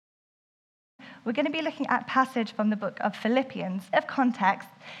we're going to be looking at a passage from the book of Philippians. Of context,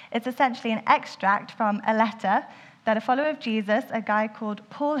 it's essentially an extract from a letter that a follower of Jesus, a guy called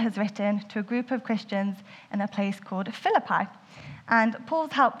Paul, has written to a group of Christians in a place called Philippi. And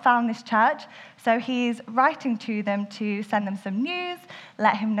Paul's helped found this church, so he's writing to them to send them some news,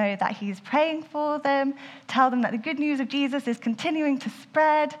 let him know that he's praying for them, tell them that the good news of Jesus is continuing to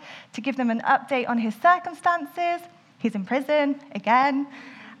spread, to give them an update on his circumstances. He's in prison again,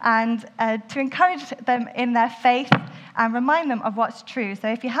 and to encourage them in their faith and remind them of what's true. So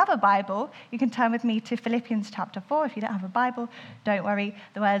if you have a Bible, you can turn with me to Philippians chapter 4. If you don't have a Bible, don't worry,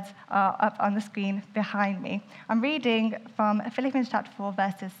 the words are up on the screen behind me. I'm reading from Philippians chapter 4,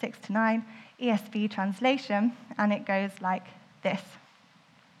 verses 6 to 9, ESV translation, and it goes like this.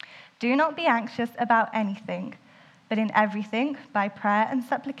 Do not be anxious about anything, but in everything, by prayer and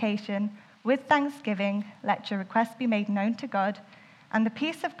supplication, with thanksgiving, let your requests be made known to God, and the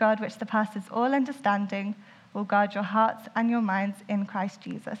peace of God, which surpasses all understanding, will guard your hearts and your minds in Christ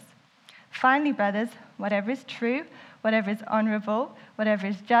Jesus. Finally, brothers, whatever is true, whatever is honorable, whatever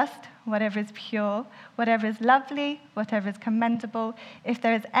is just, whatever is pure, whatever is lovely, whatever is commendable, if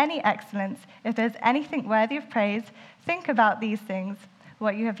there is any excellence, if there is anything worthy of praise, think about these things.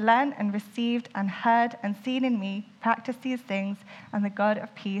 What you have learned and received and heard and seen in me, practice these things, and the God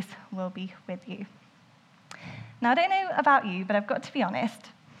of peace will be with you. Now, I don't know about you, but I've got to be honest.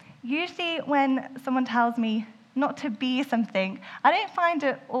 Usually when someone tells me not to be something, I don't find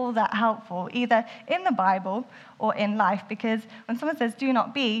it all that helpful, either in the Bible or in life, because when someone says do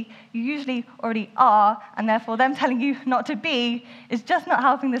not be, you usually already are, and therefore them telling you not to be is just not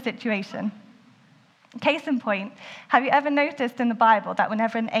helping the situation. Case in point, have you ever noticed in the Bible that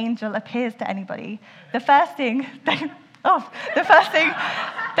whenever an angel appears to anybody, the first thing they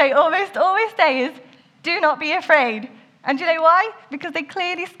almost always say is, do not be afraid. And do you know why? Because they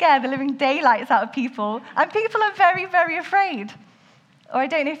clearly scare the living daylights out of people, and people are very, very afraid. Or I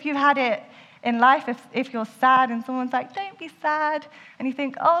don't know if you've had it in life, if you're sad and someone's like, don't be sad, and you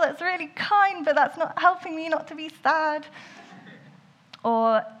think, oh, that's really kind, but that's not helping me not to be sad.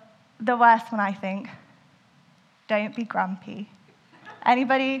 Or the worst one, I think, don't be grumpy.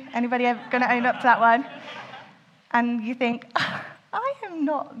 Anybody ever going to own up to that one? And you think, I am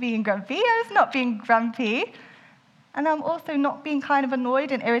not being grumpy, I was not being grumpy. And I'm also not being kind of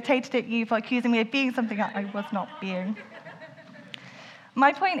annoyed and irritated at you for accusing me of being something that I was not being.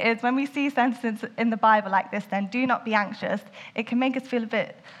 My point is, when we see sentences in the Bible like this, then do not be anxious, it can make us feel a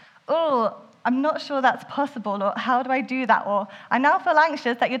bit, oh, I'm not sure that's possible, or how do I do that? Or I now feel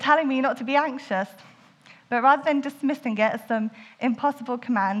anxious that you're telling me not to be anxious. But rather than dismissing it as some impossible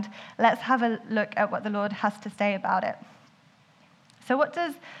command, let's have a look at what the Lord has to say about it. So what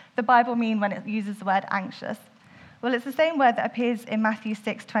does the Bible mean when it uses the word anxious? Well, it's the same word that appears in Matthew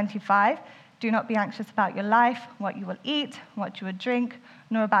 6:25. Do not be anxious about your life, what you will eat, what you will drink,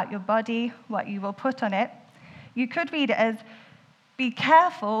 nor about your body, what you will put on it. You could read it as, be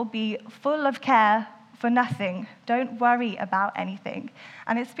careful, be full of care for nothing. Don't worry about anything.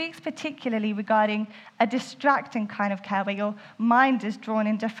 And it speaks particularly regarding a distracting kind of care where your mind is drawn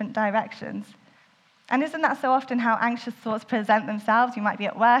in different directions. And isn't that so often how anxious thoughts present themselves? You might be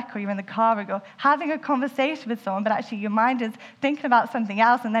at work or you're in the car or you're having a conversation with someone, but actually your mind is thinking about something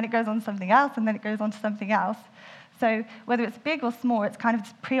else, and then it goes on to something else, and then it goes on to something else. So whether it's big or small, it's kind of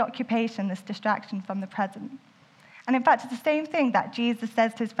this preoccupation, this distraction from the present. And in fact, it's the same thing that Jesus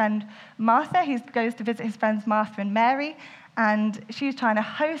says to his friend Martha. He goes to visit his friends Martha and Mary, and she's trying to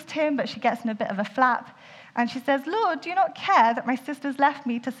host him, but she gets in a bit of a flap. And she says, Lord, do you not care that my sister's left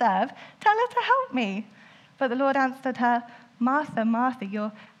me to serve? Tell her to help me. But the Lord answered her, Martha, Martha,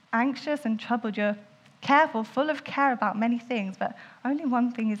 you're anxious and troubled. You're careful, full of care about many things, but only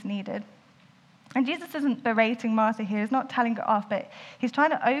one thing is needed. And Jesus isn't berating Martha here. He's not telling her off, but he's trying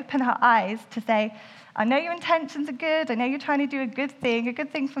to open her eyes to say, I know your intentions are good. I know you're trying to do a good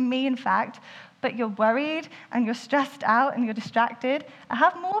thing for me, in fact, but you're worried and you're stressed out and you're distracted. I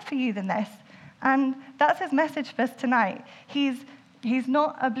have more for you than this. And that's his message for us tonight. He's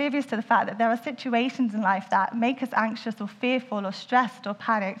not oblivious to the fact that there are situations in life that make us anxious or fearful or stressed or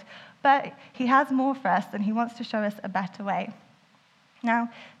panicked, but he has more for us, and he wants to show us a better way.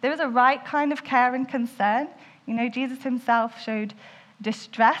 Now, there is a right kind of care and concern. You know, Jesus himself showed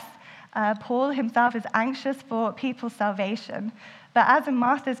distress. Paul himself is anxious for people's salvation. But as in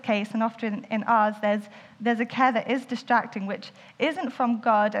Martha's case, and often in ours, there's a care that is distracting, which isn't from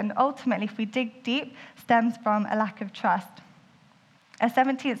God, and ultimately, if we dig deep, stems from a lack of trust. A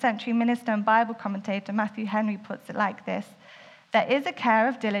 17th century minister and Bible commentator, Matthew Henry, puts it like this: there is a care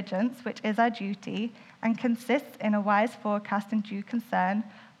of diligence, which is our duty, and consists in a wise forecast and due concern,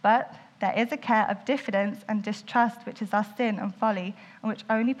 But there is a care of diffidence and distrust, which is our sin and folly, and which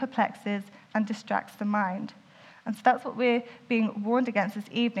only perplexes and distracts the mind. And so that's what we're being warned against this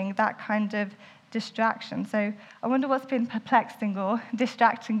evening, that kind of distraction. So I wonder what's been perplexing or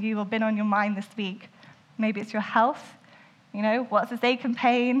distracting you or been on your mind this week. Maybe it's your health. What's this ache and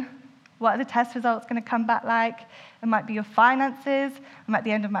pain? What are the test results going to come back like? It might be your finances. I'm at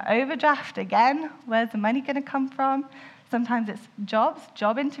the end of my overdraft again. Where's the money going to come from? Sometimes it's jobs,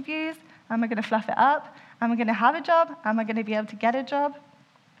 job interviews. Am I going to fluff it up? Am I going to have a job? Am I going to be able to get a job?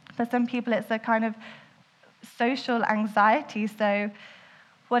 For some people, it's a kind of social anxiety. So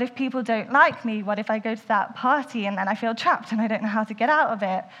what if people don't like me? What if I go to that party and then I feel trapped and I don't know how to get out of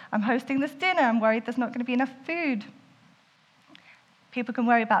it? I'm hosting this dinner. I'm worried there's not going to be enough food. People can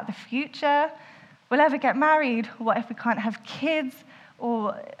worry about the future. Will I ever get married? What if we can't have kids?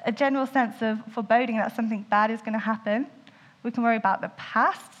 Or a general sense of foreboding that something bad is going to happen. We can worry about the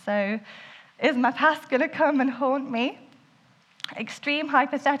past. So is my past going to come and haunt me? Extreme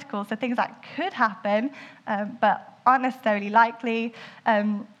hypotheticals, so things that could happen, but aren't necessarily likely.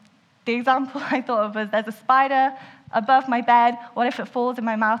 The example I thought of was there's a spider above my bed. What if it falls in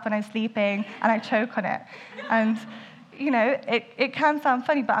my mouth when I'm sleeping and I choke on it? And it can sound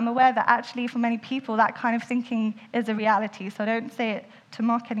funny, but I'm aware that actually for many people that kind of thinking is a reality, so I don't say it to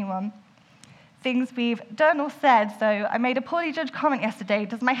mock anyone. Things we've done or said, so I made a poorly judged comment yesterday.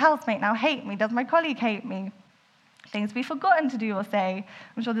 Does my housemate now hate me? Does my colleague hate me? Things we've forgotten to do or say.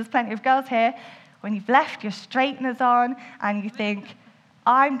 I'm sure there's plenty of girls here. When you've left your straighteners on and you think,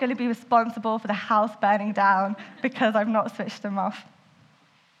 I'm going to be responsible for the house burning down because I've not switched them off.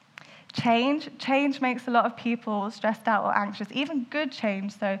 Change makes a lot of people stressed out or anxious, even good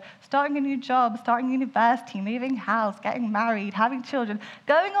change. So starting a new job, starting university, moving house, getting married, having children,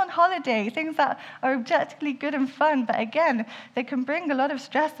 going on holiday, things that are objectively good and fun, but again, they can bring a lot of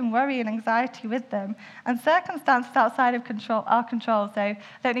stress and worry and anxiety with them. And circumstances outside of our control. So I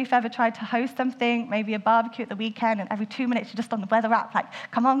don't know if you've ever tried to host something, maybe a barbecue at the weekend, and every 2 minutes you're just on the weather app, like,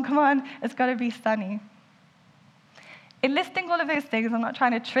 come on, it's got to be sunny. In listing all of those things, I'm not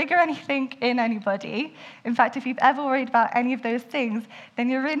trying to trigger anything in anybody. In fact, if you've ever worried about any of those things, then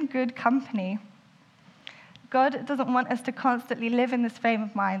you're in good company. God doesn't want us to constantly live in this frame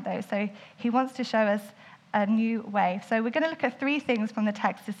of mind, though, so he wants to show us a new way. So we're going to look at 3 things from the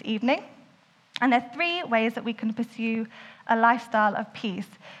text this evening, and there are 3 ways that we can pursue a lifestyle of peace.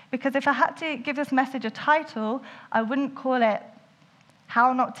 Because if I had to give this message a title, I wouldn't call it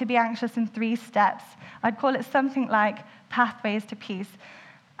How Not to Be Anxious in 3 Steps. I'd call it something like Pathways to Peace.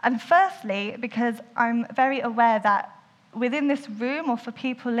 And firstly, because I'm very aware that within this room or for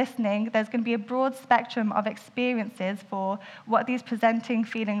people listening, there's going to be a broad spectrum of experiences for what these presenting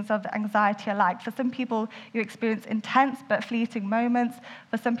feelings of anxiety are like. For some people, you experience intense but fleeting moments.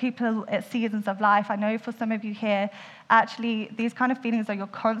 For some people, it's seasons of life. I know for some of you here, actually, these kind of feelings are your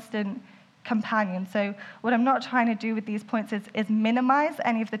constant companion. So what I'm not trying to do with these points is minimize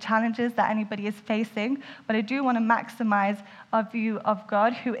any of the challenges that anybody is facing, but I do want to maximize our view of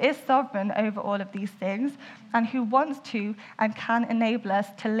God, who is sovereign over all of these things, and who wants to and can enable us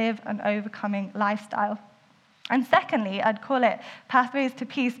to live an overcoming lifestyle. And secondly, I'd call it Pathways to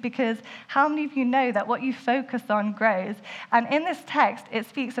Peace, because how many of you know that what you focus on grows? And in this text, it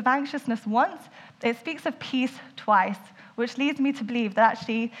speaks of anxiousness once, it speaks of peace twice, which leads me to believe that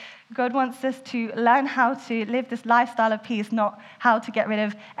actually God wants us to learn how to live this lifestyle of peace, not how to get rid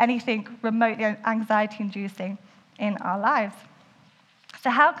of anything remotely anxiety-inducing in our lives. So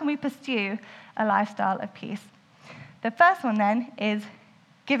how can we pursue a lifestyle of peace? The first one then is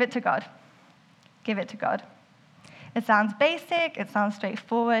give it to God. Give it to God. It sounds basic, it sounds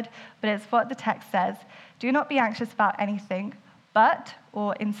straightforward, but it's what the text says. Do not be anxious about anything, but,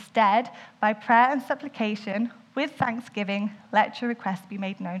 or instead, by prayer and supplication, with thanksgiving, let your requests be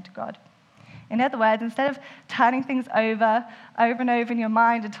made known to God. In other words, instead of turning things over and over in your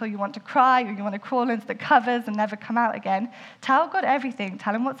mind until you want to cry or you want to crawl into the covers and never come out again, tell God everything.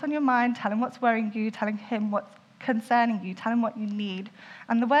 Tell him what's on your mind, tell him what's worrying you, telling him what's concerning you, tell him what you need.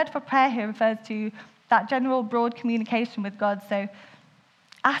 And the word for prayer here refers to that general broad communication with God. So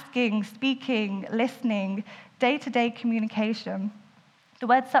asking, speaking, listening, day-to-day communication. The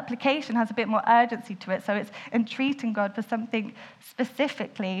word supplication has a bit more urgency to it, so it's entreating God for something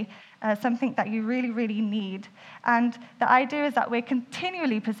specifically, something that you really, really need. And the idea is that we're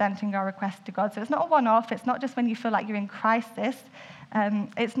continually presenting our requests to God. So it's not a one-off, it's not just when you feel like you're in crisis,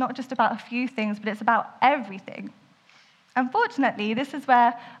 it's not just about a few things, but it's about everything. Unfortunately, this is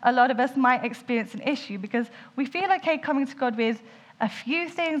where a lot of us might experience an issue, because we feel okay coming to God with a few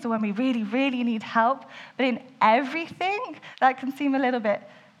things or when we really, really need help, but in everything, that can seem a little bit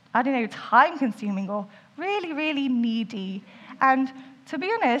time-consuming or really, really needy. And to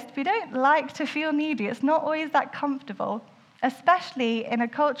be honest, we don't like to feel needy. It's not always that comfortable, especially in a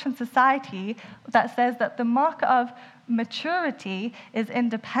culture and society that says that the marker of maturity is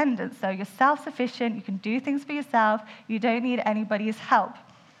independence. So you're self-sufficient, you can do things for yourself, you don't need anybody's help.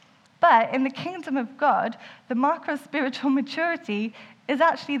 But in the kingdom of God, the marker of spiritual maturity is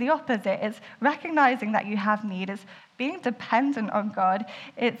actually the opposite. It's recognizing that you have need. It's being dependent on God.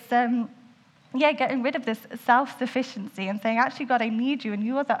 It's getting rid of this self-sufficiency and saying, actually, God, I need you, and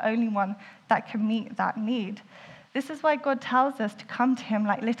you are the only one that can meet that need. This is why God tells us to come to him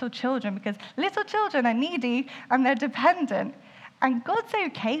like little children, because little children are needy and they're dependent. And God's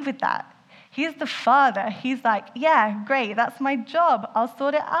okay with that. He's the Father. He's like, yeah, great, that's my job. I'll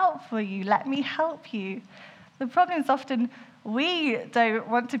sort it out for you. Let me help you. The problem is often we don't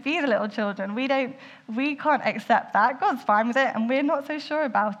want to be the little children. We can't accept that. God's fine with it, and we're not so sure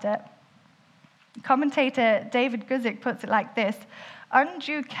about it. Commentator David Guzik puts it like this: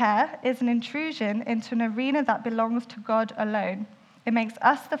 undue care is an intrusion into an arena that belongs to God alone. It makes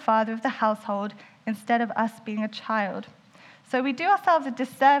us the father of the household instead of us being a child. So we do ourselves a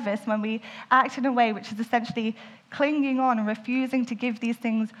disservice when we act in a way which is essentially clinging on and refusing to give these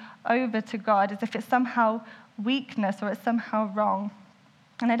things over to God as if it's somehow weakness or it's somehow wrong.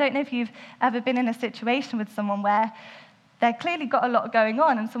 And I don't know if you've ever been in a situation with someone where they've clearly got a lot going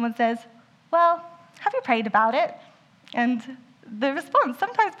on and someone says, well, have you prayed about it? And the response,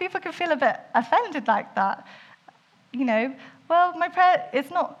 sometimes people can feel a bit offended like that. Well, my prayer, it's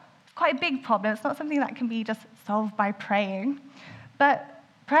quite a big problem. It's not something that can be just solved by praying. But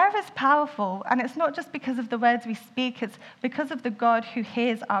prayer is powerful, and it's not just because of the words we speak, it's because of the God who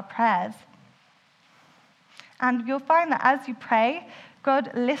hears our prayers. And you'll find that as you pray,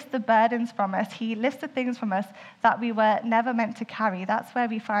 God lifts the burdens from us. He lifts the things from us that we were never meant to carry. That's where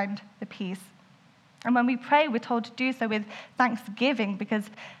we find the peace. And when we pray, we're told to do so with thanksgiving, because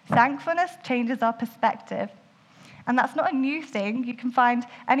thankfulness changes our perspective. And that's not a new thing. You can find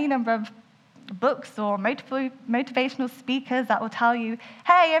any number of books or motivational speakers that will tell you,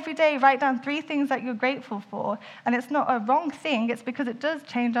 hey, every day write down 3 things that you're grateful for. And it's not a wrong thing. It's because it does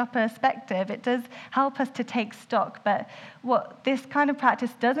change our perspective. It does help us to take stock. But what this kind of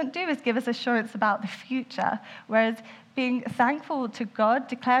practice doesn't do is give us assurance about the future. Whereas being thankful to God,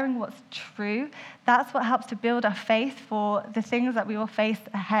 declaring what's true, that's what helps to build our faith for the things that we will face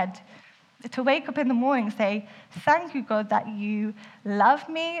ahead. To wake up in the morning and say, thank you, God, that you love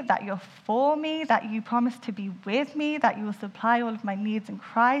me, that you're for me, that you promise to be with me, that you will supply all of my needs in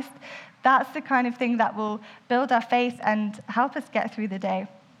Christ. That's the kind of thing that will build our faith and help us get through the day.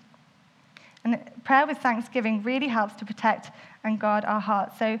 And prayer with thanksgiving really helps to protect and guard our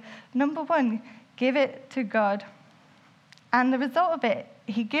hearts. So, number 1, give it to God. And the result of it,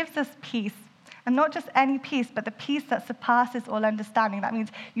 he gives us peace. And not just any peace, but the peace that surpasses all understanding. That means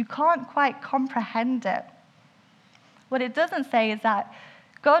you can't quite comprehend it. What it doesn't say is that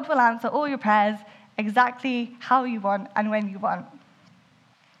God will answer all your prayers exactly how you want and when you want.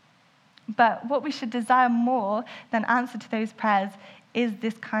 But what we should desire more than answer to those prayers is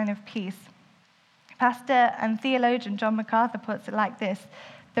this kind of peace. Pastor and theologian John MacArthur puts it like this: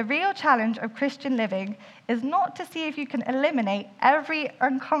 the real challenge of Christian living is not to see if you can eliminate every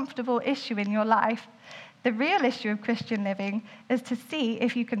uncomfortable issue in your life. The real issue of Christian living is to see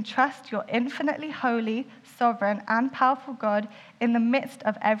if you can trust your infinitely holy, sovereign, and powerful God in the midst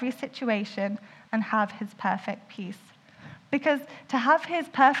of every situation and have his perfect peace. Because to have his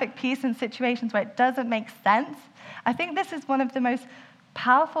perfect peace in situations where it doesn't make sense, I think this is one of the most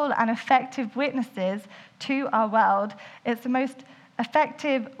powerful and effective witnesses to our world. It's the most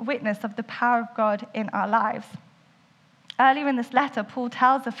effective witness of the power of God in our lives. Earlier in this letter, Paul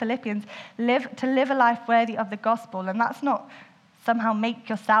tells the Philippians to live a life worthy of the gospel, and that's not somehow make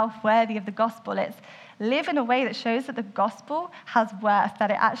yourself worthy of the gospel. It's live in a way that shows that the gospel has worth,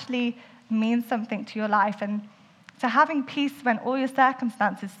 that it actually means something to your life. And so having peace when all your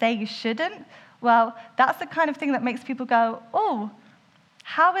circumstances say you shouldn't, well, that's the kind of thing that makes people go, oh,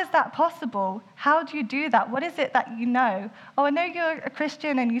 how is that possible? How do you do that? What is it that you know? Oh, I know you're a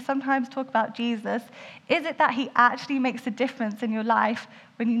Christian and you sometimes talk about Jesus. Is it that he actually makes a difference in your life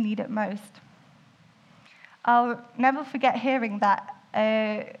when you need it most? I'll never forget hearing that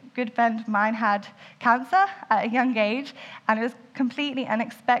a good friend of mine had cancer at a young age, and it was completely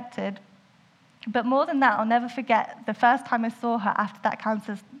unexpected. But more than that, I'll never forget the first time I saw her after that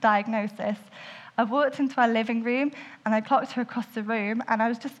cancer diagnosis. I walked into our living room and I clocked her across the room, and I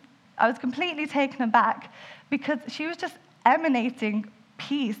was completely taken aback because she was just emanating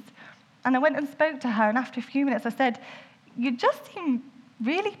peace. And I went and spoke to her, and after a few minutes I said, you just seem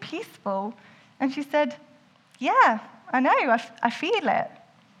really peaceful. And she said, yeah, I know, I feel it.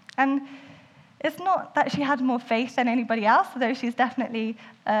 And it's not that she had more faith than anybody else, although she's definitely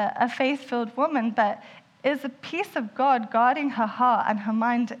a faith-filled woman, but it's the peace of God guarding her heart and her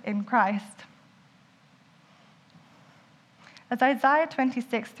mind in Christ. As Isaiah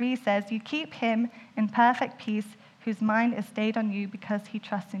 26:3 says, you keep him in perfect peace whose mind is stayed on you because he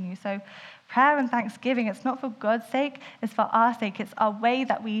trusts in you. So prayer and thanksgiving, it's not for God's sake, it's for our sake. It's our way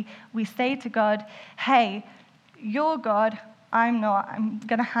that we say to God, hey, you're God, I'm not. I'm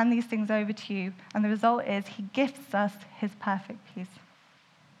going to hand these things over to you. And the result is he gifts us his perfect peace.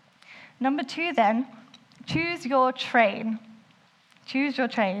 Number 2 then, choose your train. Choose your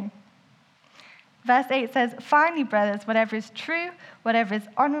train. Verse 8 says, finally, brothers, whatever is true, whatever is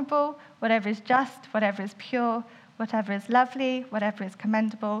honorable, whatever is just, whatever is pure, whatever is lovely, whatever is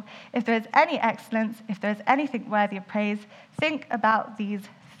commendable, if there is any excellence, if there is anything worthy of praise, think about these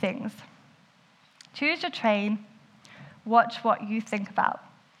things. Choose your train. Watch what you think about.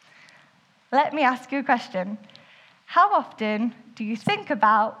 Let me ask you a question. How often do you think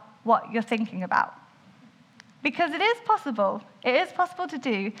about what you're thinking about? Because it is possible. It is possible to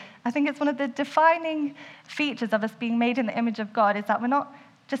do. I think it's one of the defining features of us being made in the image of God is that we're not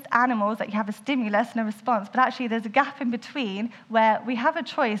just animals, that you have a stimulus and a response, but actually there's a gap in between where we have a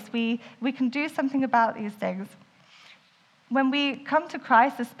choice. We can do something about these things. When we come to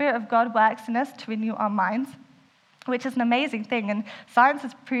Christ, the Spirit of God works in us to renew our minds, which is an amazing thing. And science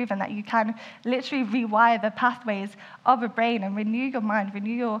has proven that you can literally rewire the pathways of a brain and renew your mind,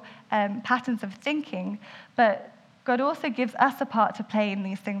 renew your patterns of thinking. But God also gives us a part to play in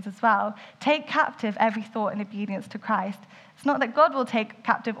these things as well. Take captive every thought in obedience to Christ. It's not that God will take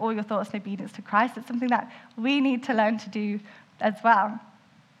captive all your thoughts in obedience to Christ. It's something that we need to learn to do as well.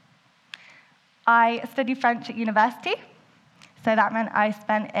 I studied French at university. So that meant I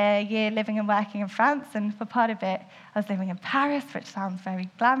spent a year living and working in France, and for part of it, I was living in Paris, which sounds very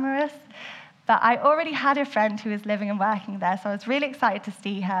glamorous. But I already had a friend who was living and working there, so I was really excited to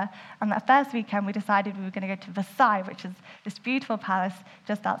see her. And that first weekend, we decided we were going to go to Versailles, which is this beautiful palace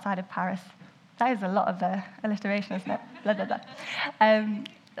just outside of Paris. That is a lot of alliteration, isn't it? Blah, blah, blah.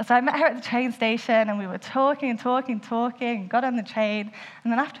 So I met her at the train station, and we were talking, got on the train.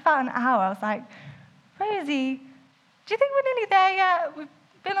 And then after about an hour, I was like, Rosie, do you think we're nearly there yet? We've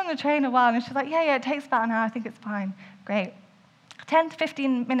been on the train a while. And she's like, yeah, it takes about an hour. I think it's fine. Great. 10 to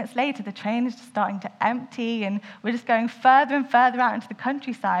 15 minutes later, the train is just starting to empty, and we're just going further and further out into the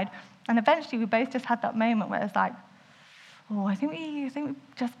countryside. And eventually, we both just had that moment where it's like, oh, I think we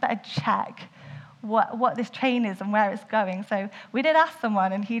just better check what this train is and where it's going. So we did ask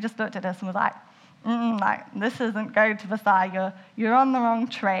someone, and he just looked at us and was like, this isn't going to Versailles. You're on the wrong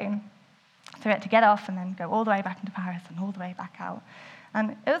train. So we had to get off and then go all the way back into Paris and all the way back out.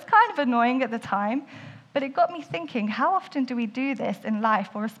 And it was kind of annoying at the time, but it got me thinking, how often do we do this in life,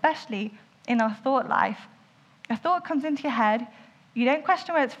 or especially in our thought life? A thought comes into your head, you don't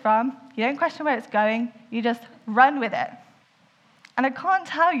question where it's from, you don't question where it's going, you just run with it. And I can't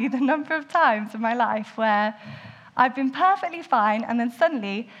tell you the number of times in my life where I've been perfectly fine, and then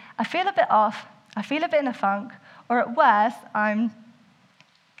suddenly I feel a bit off, I feel a bit in a funk, or at worst, I'm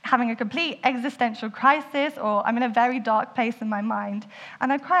having a complete existential crisis, or I'm in a very dark place in my mind.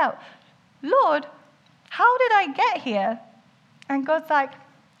 And I cry out, Lord, how did I get here? And God's like,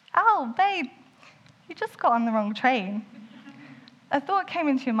 oh, babe, you just got on the wrong train. A thought came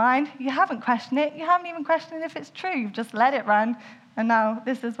into your mind, you haven't questioned it, you haven't even questioned if it's true, you've just let it run, and now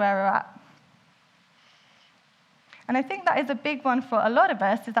this is where we're at. And I think that is a big one for a lot of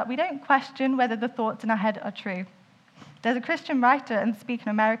us, is that we don't question whether the thoughts in our head are true. There's a Christian writer and speaker in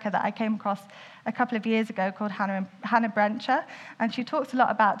America that I came across a couple of years ago called Hannah Brencher, and she talks a lot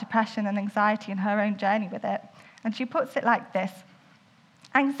about depression and anxiety and her own journey with it. And she puts it like this.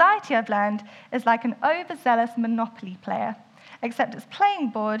 Anxiety, I've learned, is like an overzealous Monopoly player, except its playing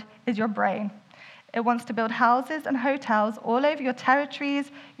board is your brain. It wants to build houses and hotels all over your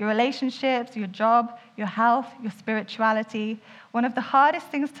territories, your relationships, your job, your health, your spirituality. One of the hardest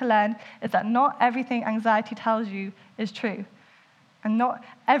things to learn is that not everything anxiety tells you is true. And not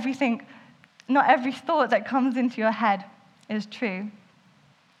every thought that comes into your head is true.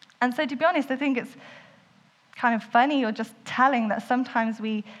 And so to be honest, I think it's kind of funny or just telling that sometimes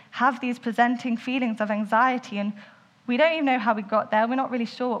we have these presenting feelings of anxiety and we don't even know how we got there. We're not really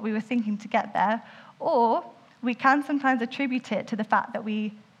sure what we were thinking to get there. Or we can sometimes attribute it to the fact that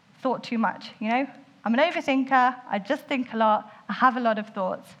we thought too much. I'm an overthinker, I just think a lot, I have a lot of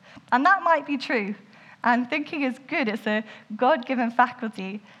thoughts. And that might be true. And thinking is good, it's a God-given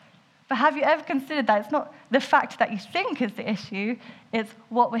faculty. But have you ever considered that it's not the fact that you think is the issue, it's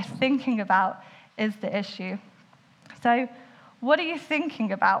what we're thinking about is the issue. So what are you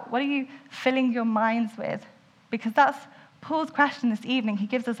thinking about? What are you filling your minds with? Because that's Paul's question this evening. He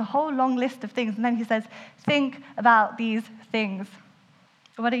gives us a whole long list of things, and then he says, think about these things.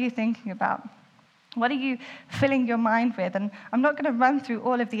 What are you thinking about? What are you filling your mind with? And I'm not going to run through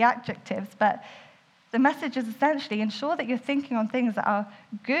all of the adjectives, but the message is essentially ensure that you're thinking on things that are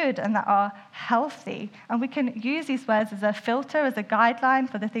good and that are healthy. And we can use these words as a filter, as a guideline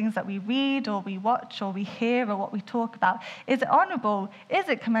for the things that we read or we watch or we hear or what we talk about. Is it honorable? Is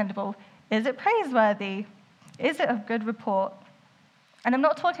it commendable? Is it praiseworthy? Is it of good report? And I'm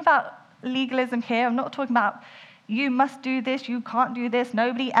not talking about legalism here. I'm not talking about you must do this, you can't do this,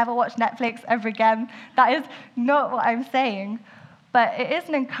 nobody ever watch Netflix ever again. That is not what I'm saying. But it is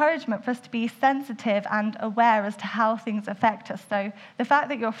an encouragement for us to be sensitive and aware as to how things affect us. So the fact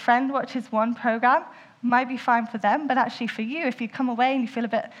that your friend watches one program might be fine for them, but actually for you, if you come away and you feel a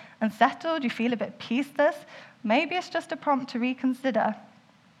bit unsettled, you feel a bit peaceless, maybe it's just a prompt to reconsider.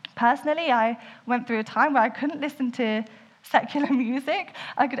 Personally, I went through a time where I couldn't listen to secular music.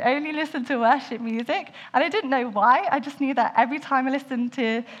 I could only listen to worship music, and I didn't know why. I just knew that every time I listened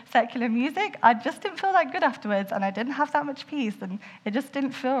to secular music, I just didn't feel that good afterwards, and I didn't have that much peace, and it just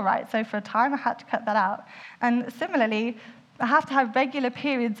didn't feel right. So for a time, I had to cut that out. And similarly, I have to have regular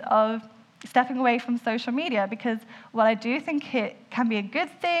periods of stepping away from social media, because while I do think it can be a good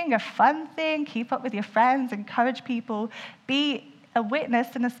thing, a fun thing, keep up with your friends, encourage people, be a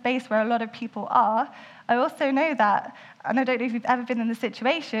witness in a space where a lot of people are, I also know that, and I don't know if you've ever been in the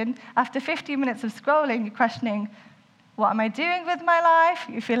situation, after 15 minutes of scrolling, you're questioning, what am I doing with my life?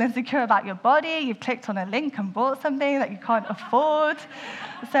 You feel insecure about your body, you've clicked on a link and bought something that you can't afford.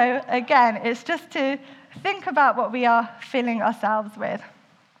 So again, it's just to think about what we are filling ourselves with.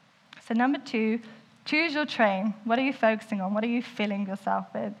 So number 2, choose your train. What are you focusing on? What are you filling yourself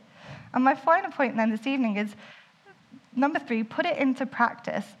with? And my final point then this evening is, number 3, put it into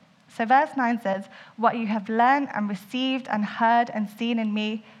practice. So verse 9 says, what you have learned and received and heard and seen in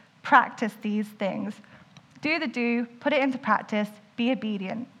me, practice these things. Do the do, put it into practice, be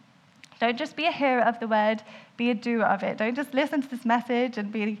obedient. Don't just be a hearer of the word, be a doer of it. Don't just listen to this message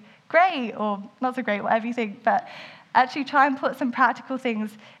and be great or not so great, whatever you think, but actually try and put some practical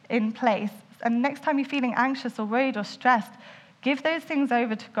things in place. And next time you're feeling anxious or worried or stressed, give those things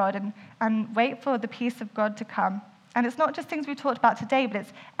over to God and wait for the peace of God to come. And it's not just things we talked about today, but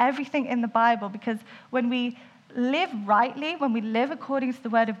it's everything in the Bible, because when we live rightly, when we live according to the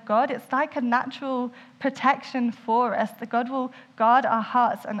word of God, it's like a natural protection for us, that God will guard our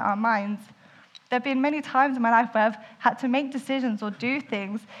hearts and our minds. There have been many times in my life where I've had to make decisions or do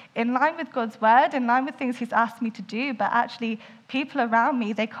things in line with God's word, in line with things he's asked me to do, but actually people around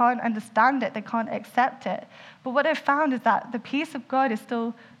me, they can't understand it, they can't accept it. But what I've found is that the peace of God is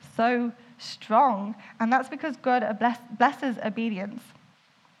still so strong, and that's because God blesses obedience.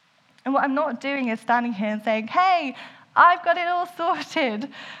 And what I'm not doing is standing here and saying, hey, I've got it all sorted.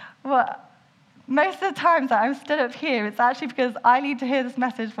 Well, most of the times that I'm stood up here, it's actually because I need to hear this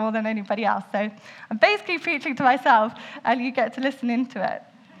message more than anybody else. So I'm basically preaching to myself, and you get to listen into it.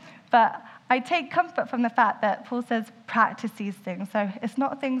 But I take comfort from the fact that Paul says, practice these things. So it's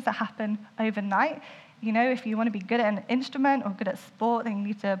not things that happen overnight. You know, if you want to be good at an instrument or good at sport, then you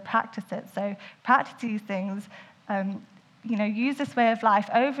need to practice it. So practice these things. Use this way of life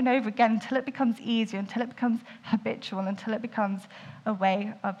over and over again until it becomes easier, until it becomes habitual, until it becomes a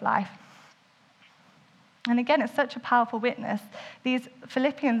way of life. And again, it's such a powerful witness. These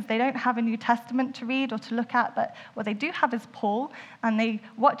Philippians, they don't have a New Testament to read or to look at, but what they do have is Paul, and they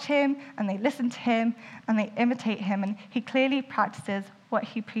watch him, and they listen to him, and they imitate him, and he clearly practices what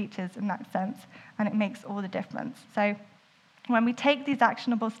he preaches in that sense, and it makes all the difference. So when we take these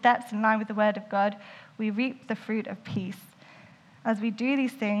actionable steps in line with the word of God, we reap the fruit of peace. As we do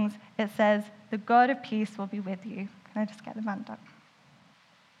these things, it says, the God of peace will be with you. Can I just get the band up?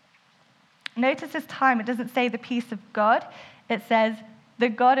 Notice this time, it doesn't say the peace of God, it says the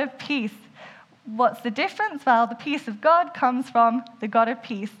God of peace. What's the difference? Well, the peace of God comes from the God of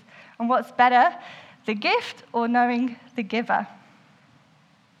peace. And what's better, the gift or knowing the giver?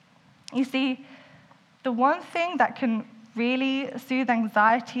 You see, the one thing that can really soothe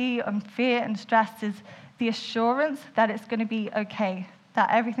anxiety and fear and stress is the assurance that it's going to be okay, that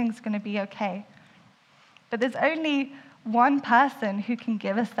everything's going to be okay. But there's only one person who can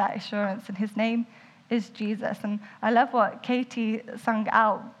give us that assurance, and his name is Jesus. And I love what Katie sung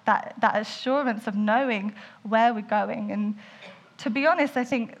out, that assurance of knowing where we're going. And to be honest, I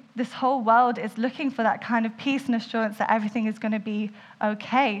think this whole world is looking for that kind of peace and assurance that everything is going to be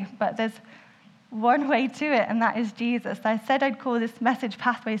okay. But there's one way to it, and that is Jesus. I said I'd call this message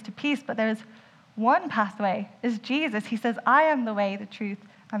Pathways to Peace, but there is one pathway, is Jesus. He says, I am the way, the truth,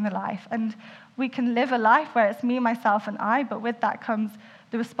 and the life. And we can live a life where it's me, myself, and I, but with that comes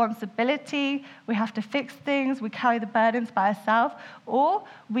the responsibility. We have to fix things. We carry the burdens by ourselves. Or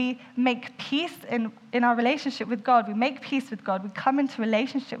we make peace in our relationship with God. We make peace with God. We come into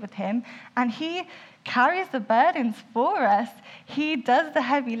relationship with him, and he carries the burdens for us. He does the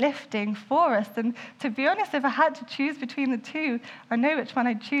heavy lifting for us. And to be honest, if I had to choose between the two, I know which one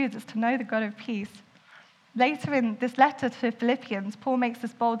I'd choose. It's to know the God of peace. Later in this letter to Philippians, Paul makes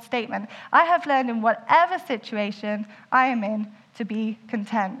this bold statement: I have learned in whatever situation I am in to be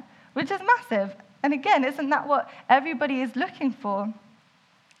content, which is massive. And again, isn't that what everybody is looking for?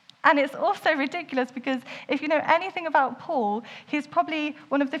 And it's also ridiculous because if you know anything about Paul, he's probably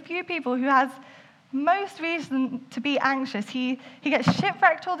one of the few people who has most reason to be anxious. He gets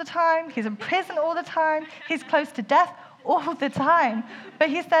shipwrecked all the time. He's in prison all the time. He's close to death all the time. But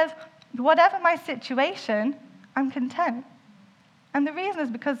he says, whatever my situation, I'm content. And the reason is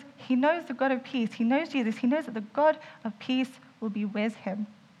because he knows the God of peace. He knows Jesus. He knows that the God of peace will be with him.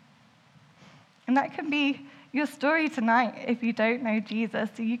 And that can be your story tonight if you don't know Jesus.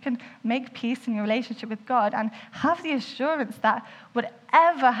 So you can make peace in your relationship with God and have the assurance that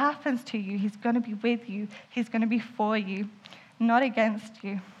whatever happens to you, he's going to be with you. He's going to be for you, not against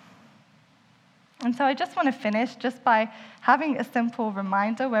you. And so I just want to finish just by having a simple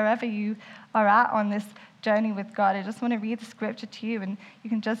reminder wherever you are at on this journey with God. I just want to read the scripture to you, and you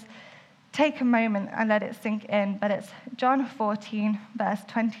can just take a moment and let it sink in. But it's John 14, verse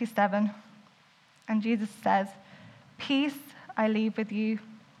 27. And Jesus says, peace I leave with you,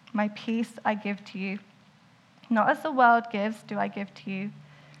 my peace I give to you. Not as the world gives do I give to you,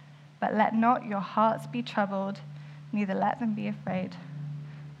 but let not your hearts be troubled, neither let them be afraid.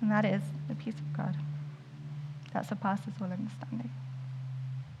 And that is the peace of God that surpasses all understanding.